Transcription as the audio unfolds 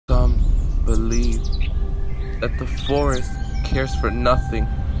believe that the forest cares for nothing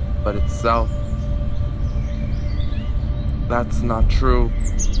but itself. That's not true.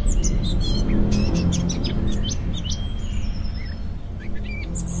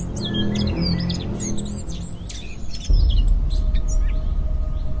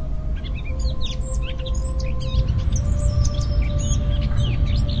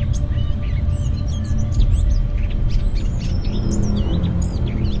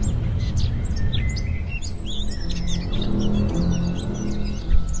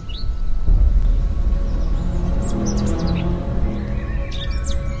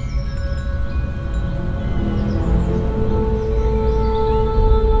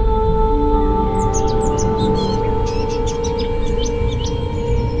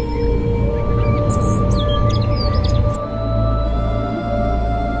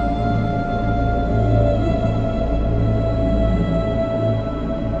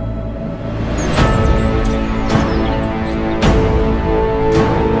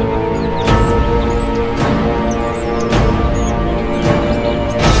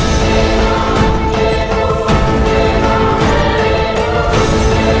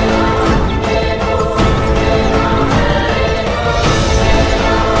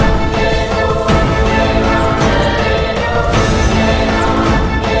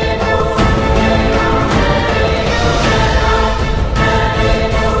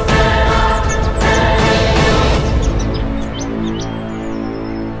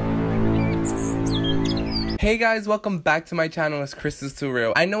 Hey guys, welcome back to my channel. It's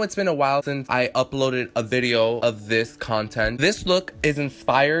chrisistoreal. I know it's been a while since I uploaded a video of this content. This look is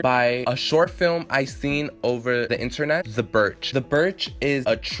inspired by a short film I seen over the internet, The Birch. The birch is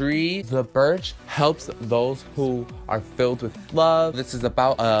a tree. The birch helps those who are filled with love. This is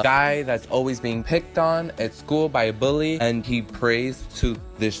about a guy that's always being picked on at school by a bully, and he prays to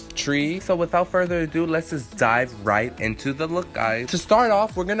this tree. So without further ado, let's just dive right into the look, guys. To start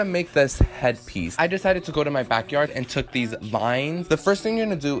off, we're gonna make this headpiece. I decided to go to my backyard and took these lines. The first thing you're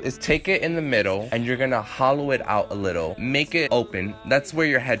gonna do is take it in the middle and you're gonna hollow it out a little. Make it open. That's where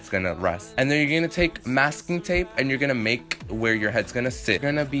your head's gonna rest. And then you're gonna take masking tape and you're gonna make where your head's gonna sit.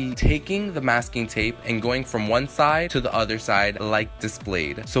 You're gonna be taking the masking tape and going from one side to the other side like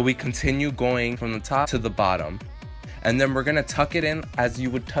displayed. So we continue going from the top to the bottom. And then we're gonna tuck it in as you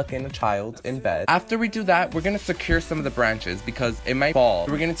would tuck in a child in bed. After we do that, we're gonna secure some of the branches because it might fall.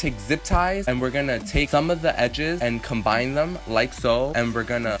 We're gonna take zip ties and we're gonna take some of the edges and combine them like so, and we're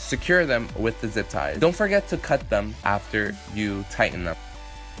gonna secure them with the zip ties. Don't forget to cut them after you tighten them.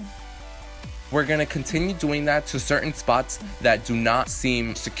 We're gonna continue doing that to certain spots that do not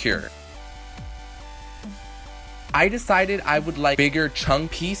seem secure. I decided I would like bigger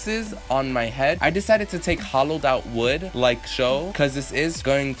chunk pieces on my head. I decided to take hollowed out wood like so, because this is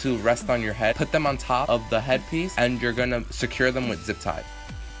going to rest on your head. Put them on top of the headpiece and you're gonna secure them with zip tie.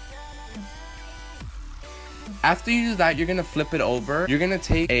 After you do that, you're gonna flip it over. You're gonna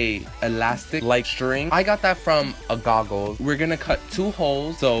take a elastic like string. I got that from a goggle. We're gonna cut 2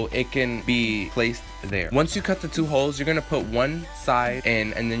 holes so it can be placed there. Once you cut the 2 holes, you're gonna put one side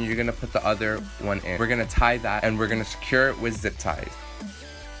in and then you're gonna put the other one in. We're gonna tie that and we're gonna secure it with zip ties.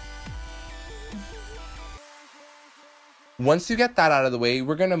 Once you get that out of the way,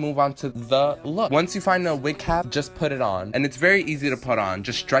 we're gonna move on to the look. Once you find a wig cap, just put it on. And it's very easy to put on.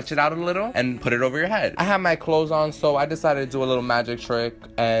 Just stretch it out a little and put it over your head. I have my clothes on, so I decided to do a little magic trick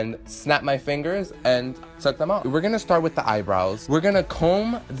and snap my fingers and tuck them out. We're gonna start with the eyebrows. We're gonna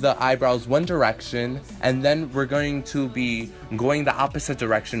comb the eyebrows one direction, and then we're going to be going the opposite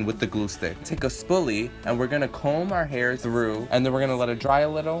direction with the glue stick. Take a spoolie, and we're gonna comb our hair through, and then we're gonna let it dry a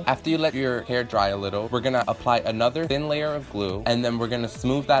little. After you let your hair dry a little, we're gonna apply another thin layer of glue, and then we're gonna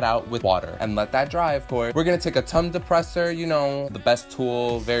smooth that out with water and let that dry, of course. We're gonna take a tongue depressor, you know, the best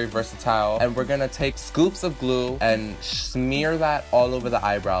tool, very versatile, and we're gonna take scoops of glue and smear that all over the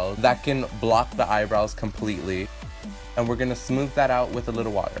eyebrows. That can block the eyebrows completely, and we're gonna smooth that out with a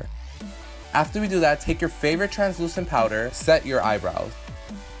little water. After we do that, take your favorite translucent powder, set your eyebrows.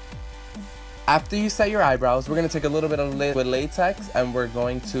 After you set your eyebrows, we're going to take a little bit of liquid latex and we're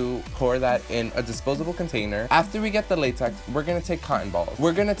going to pour that in a disposable container. After we get the latex, we're going to take cotton balls.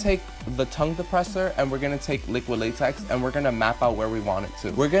 We're going to take the tongue depressor and we're going to take liquid latex and we're going to map out where we want it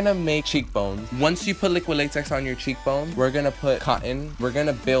to. We're going to make cheekbones. Once you put liquid latex on your cheekbone, we're going to put cotton. We're going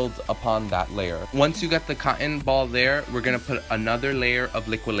to build upon that layer. Once you get the cotton ball there, we're going to put another layer of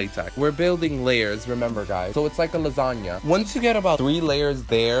liquid latex. We're building layers, remember guys. So it's like a lasagna. Once you get about 3 layers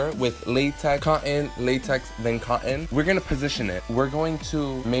there with latex, cotton, latex, then cotton. We're gonna position it. We're going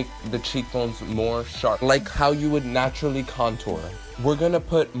to make the cheekbones more sharp, like how you would naturally contour. We're gonna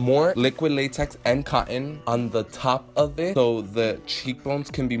put more liquid latex and cotton on the top of it so the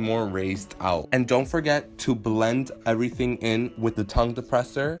cheekbones can be more raised out. And don't forget to blend everything in with the tongue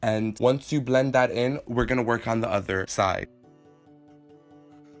depressor. And once you blend that in, we're gonna work on the other side.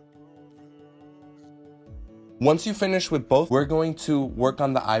 Once you finish with both, we're going to work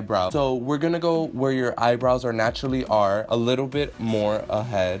on the eyebrow. So we're gonna go where your eyebrows are naturally a little bit more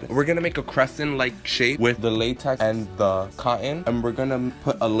ahead. We're gonna make a crescent-like shape with the latex and the cotton. And we're gonna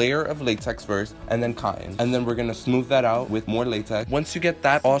put a layer of latex first and then cotton. And then we're gonna smooth that out with more latex. Once you get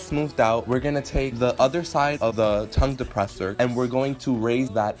that all smoothed out, we're gonna take the other side of the tongue depressor and we're going to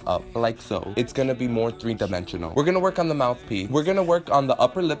raise that up like so. It's gonna be more three-dimensional. We're gonna work on the mouthpiece. We're gonna work on the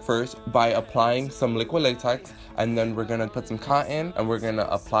upper lip first by applying some liquid latex. And then we're gonna put some cotton and we're gonna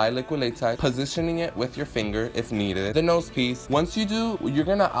apply liquid latex, positioning it with your finger if needed. The nose piece, once you do, you're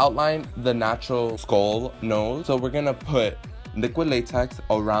gonna outline the natural skull nose. So we're gonna put liquid latex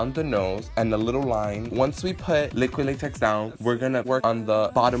around the nose and a little line. Once we put liquid latex down, we're gonna work on the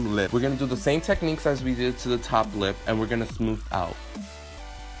bottom lip. We're gonna do the same techniques as we did to the top lip and we're gonna smooth out.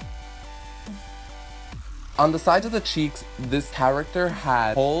 On the sides of the cheeks, this character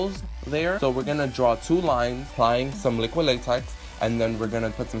had holes there, so we're gonna draw two lines, applying some liquid latex, and then we're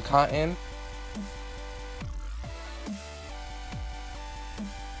gonna put some cotton.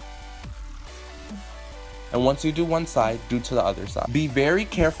 And once you do one side, do to the other side. Be very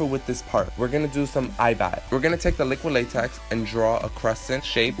careful with this part. We're gonna do some eye bat. We're gonna take the liquid latex and draw a crescent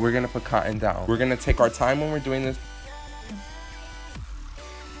shape. We're gonna put cotton down. We're gonna take our time when we're doing this.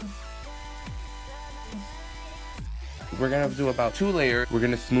 We're gonna do about 2 layers. We're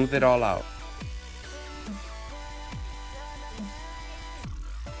gonna smooth it all out.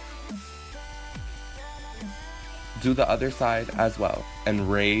 Do the other side as well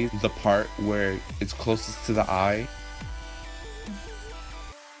and raise the part where it's closest to the eye.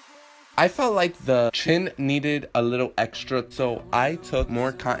 I felt like the chin needed a little extra, so I took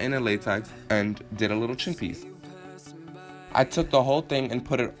more cotton and latex and did a little chin piece. I took the whole thing and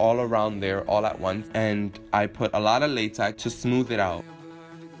put it all around there all at once, and I put a lot of latex to smooth it out.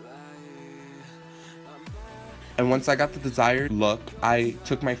 And once I got the desired look, I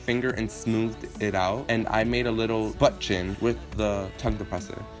took my finger and smoothed it out, and I made a little butt chin with the tongue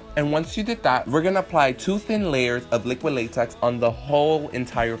depressor. And once you did that, we're gonna apply 2 thin layers of liquid latex on the whole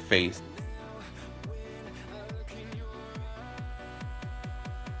entire face.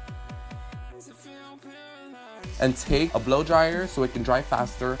 And take a blow dryer so it can dry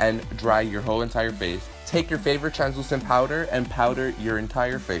faster and dry your whole entire face. Take your favorite translucent powder and powder your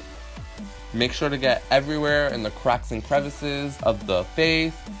entire face. Make sure to get everywhere in the cracks and crevices of the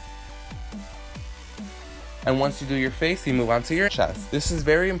face. And once you do your face, you move on to your chest. This is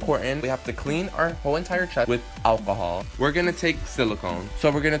very important. We have to clean our whole entire chest with alcohol. We're gonna take silicone.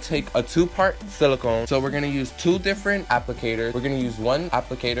 So we're gonna take a 2-part silicone. So we're gonna use 2 different applicators. We're gonna use one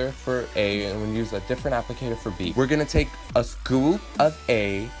applicator for A and we're gonna use a different applicator for B. We're gonna take a scoop of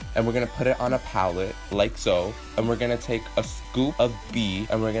A and we're gonna put it on a palette like so. And we're gonna take a scoop of B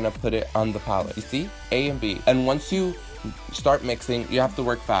and we're gonna put it on the palette. You see? A and B. And once you start mixing, you have to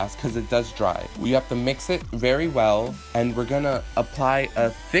work fast because it does dry. You have to mix it very well, and we're gonna apply a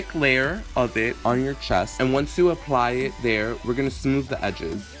thick layer of it on your chest. And once you apply it there, we're gonna smooth the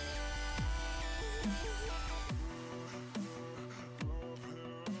edges.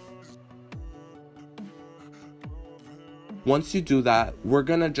 Once you do that, we're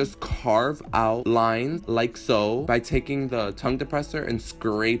gonna just carve out lines like so by taking the tongue depressor and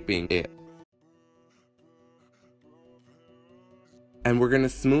scraping it. And we're gonna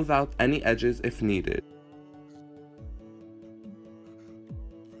smooth out any edges if needed.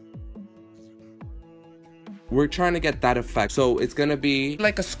 We're trying to get that effect, so it's gonna be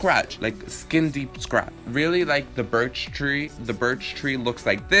like a scratch, like skin deep scratch. Really like the birch tree. The birch tree looks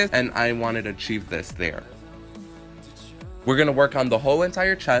like this, and I wanted to achieve this there. We're gonna work on the whole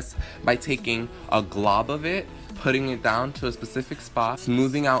entire chest by taking a glob of it, putting it down to a specific spot,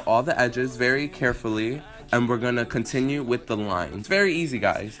 smoothing out all the edges very carefully, and we're gonna continue with the lines. It's very easy,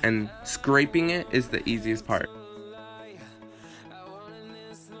 guys, and scraping it is the easiest part.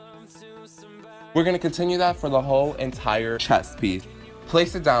 We're gonna continue that for the whole entire chest piece.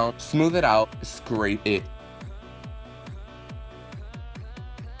 Place it down, smooth it out, scrape it.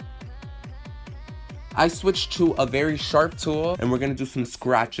 I switched to a very sharp tool, and we're gonna do some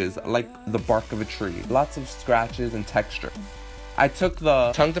scratches like the bark of a tree. Lots of scratches and texture. I took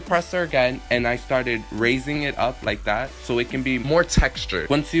the tongue depressor again and I started raising it up like that so it can be more textured.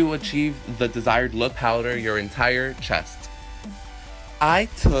 Once you achieve the desired look, powder your entire chest. I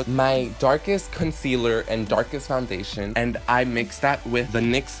took my darkest concealer and darkest foundation and I mixed that with the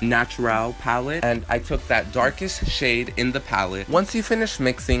NYX Natural palette, and I took that darkest shade in the palette. Once you finish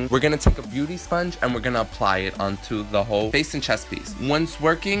mixing, we're gonna take a beauty sponge and we're gonna apply it onto the whole face and chest piece. Once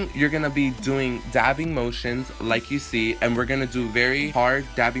working, you're gonna be doing dabbing motions like you see, and we're gonna do very hard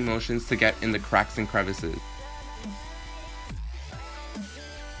dabbing motions to get in the cracks and crevices.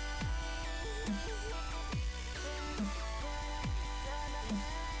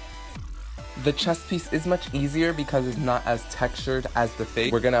 The chest piece is much easier because it's not as textured as the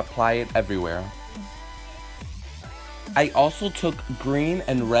face. We're gonna apply it everywhere. I also took green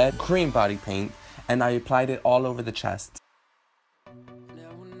and red cream body paint and I applied it all over the chest.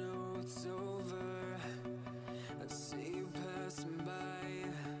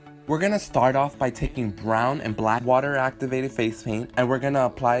 We're gonna start off by taking brown and black water activated face paint and we're gonna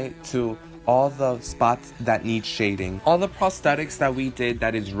apply it to all the spots that need shading. All the prosthetics that we did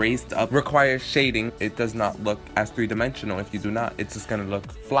that is raised up requires shading. It does not look as three-dimensional if you do not. It's just gonna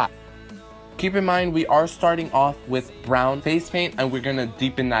look flat. Keep in mind we are starting off with brown face paint and we're gonna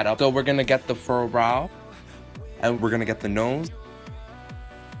deepen that up. So we're gonna get the furrow brow and we're gonna get the nose.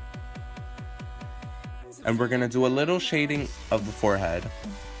 And we're gonna do a little shading of the forehead.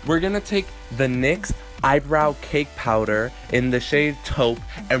 We're gonna take the NYX eyebrow cake powder in the shade taupe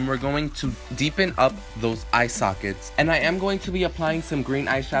and we're going to deepen up those eye sockets. And I am going to be applying some green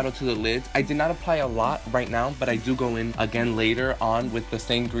eyeshadow to the lids. I did not apply a lot right now, but I do go in again later on with the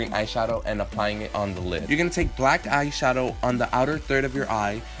same green eyeshadow and applying it on the lid. You're gonna take black eyeshadow on the outer third of your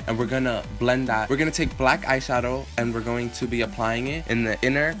eye and we're gonna blend that. We're gonna take black eyeshadow and we're going to be applying it in the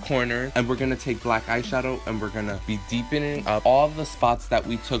inner corners, and we're gonna take black eyeshadow and we're gonna be deepening up all the spots that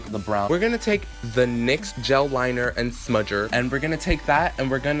we took the brown. We're gonna take the NYX gel liner and smudger and we're gonna take that and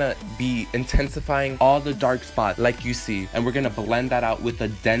we're gonna be intensifying all the dark spots like you see, and we're gonna blend that out with a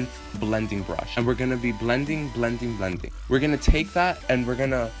dense blending brush, and we're gonna be blending. We're gonna take that and we're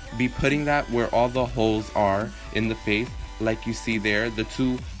gonna be putting that where all the holes are in the face like you see there, the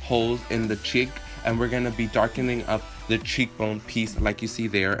two holes in the cheek, and we're gonna be darkening up the cheekbone piece like you see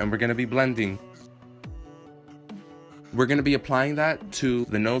there, and we're gonna be blending. We're gonna be applying that to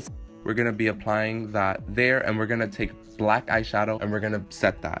the nose. We're gonna be applying that there, and we're gonna take black eyeshadow and we're gonna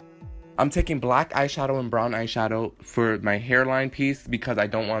set that. I'm taking black eyeshadow and brown eyeshadow for my hairline piece because I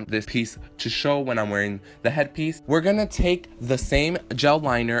don't want this piece to show when I'm wearing the headpiece. We're gonna take the same gel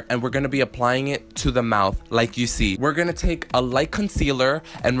liner and we're gonna be applying it to the mouth like you see. We're gonna take a light concealer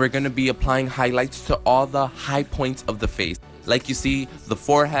and we're gonna be applying highlights to all the high points of the face. Like you see, the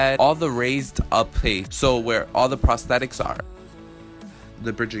forehead, all the raised up face, so where all the prosthetics are.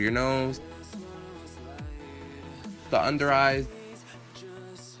 The bridge of your nose, the under eyes,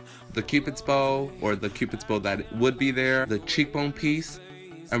 the cupid's bow, or the cupid's bow that would be there, the cheekbone piece,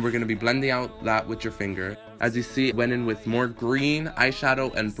 and we're gonna be blending out that with your finger. As you see, went in with more green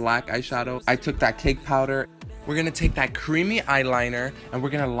eyeshadow and black eyeshadow. I took that cake powder. We're gonna take that creamy eyeliner and we're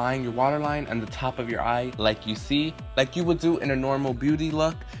gonna line your waterline and the top of your eye like you see, like you would do in a normal beauty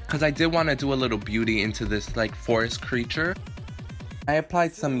look, because I did want to do a little beauty into this like forest creature. I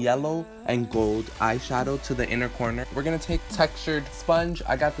applied some yellow and gold eyeshadow to the inner corner. We're gonna take textured sponge.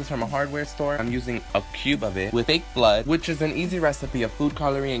 I got this from a hardware store. I'm using a cube of it with fake blood, which is an easy recipe of food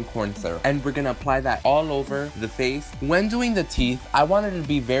coloring and corn syrup. And we're gonna apply that all over the face. When doing the teeth, I wanted to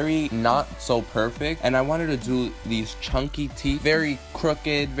be very not so perfect, and I wanted to do these chunky teeth, very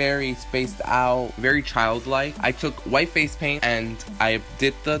crooked, very spaced out, very childlike. I took white face paint and I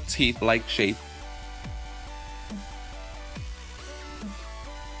did the teeth like shape.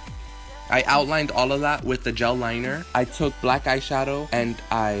 I outlined all of that with the gel liner. I took black eyeshadow and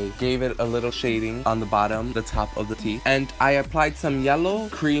I gave it a little shading on the bottom, the top of the teeth. And I applied some yellow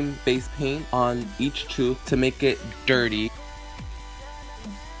cream base paint on each tooth to make it dirty.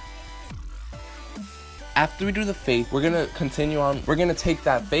 After we do the face, we're gonna continue on. We're gonna take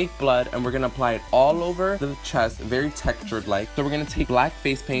that fake blood and we're gonna apply it all over the chest, very textured like. So we're gonna take black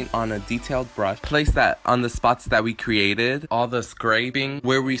face paint on a detailed brush, place that on the spots that we created, all the scraping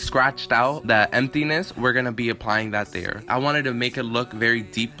where we scratched out that emptiness. We're gonna be applying that there. I wanted to make it look very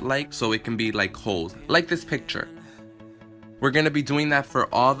deep like, so it can be like holes, like this picture. We're gonna be doing that for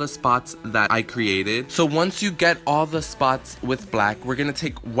all the spots that I created. So once you get all the spots with black, we're gonna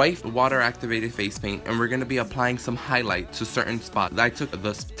take white water activated face paint and we're gonna be applying some highlight to certain spots. I took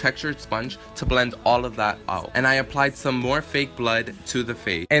the textured sponge to blend all of that out, and I applied some more fake blood to the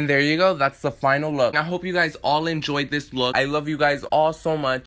face. And there you go, that's the final look. I hope you guys all enjoyed this look. I love you guys all so much.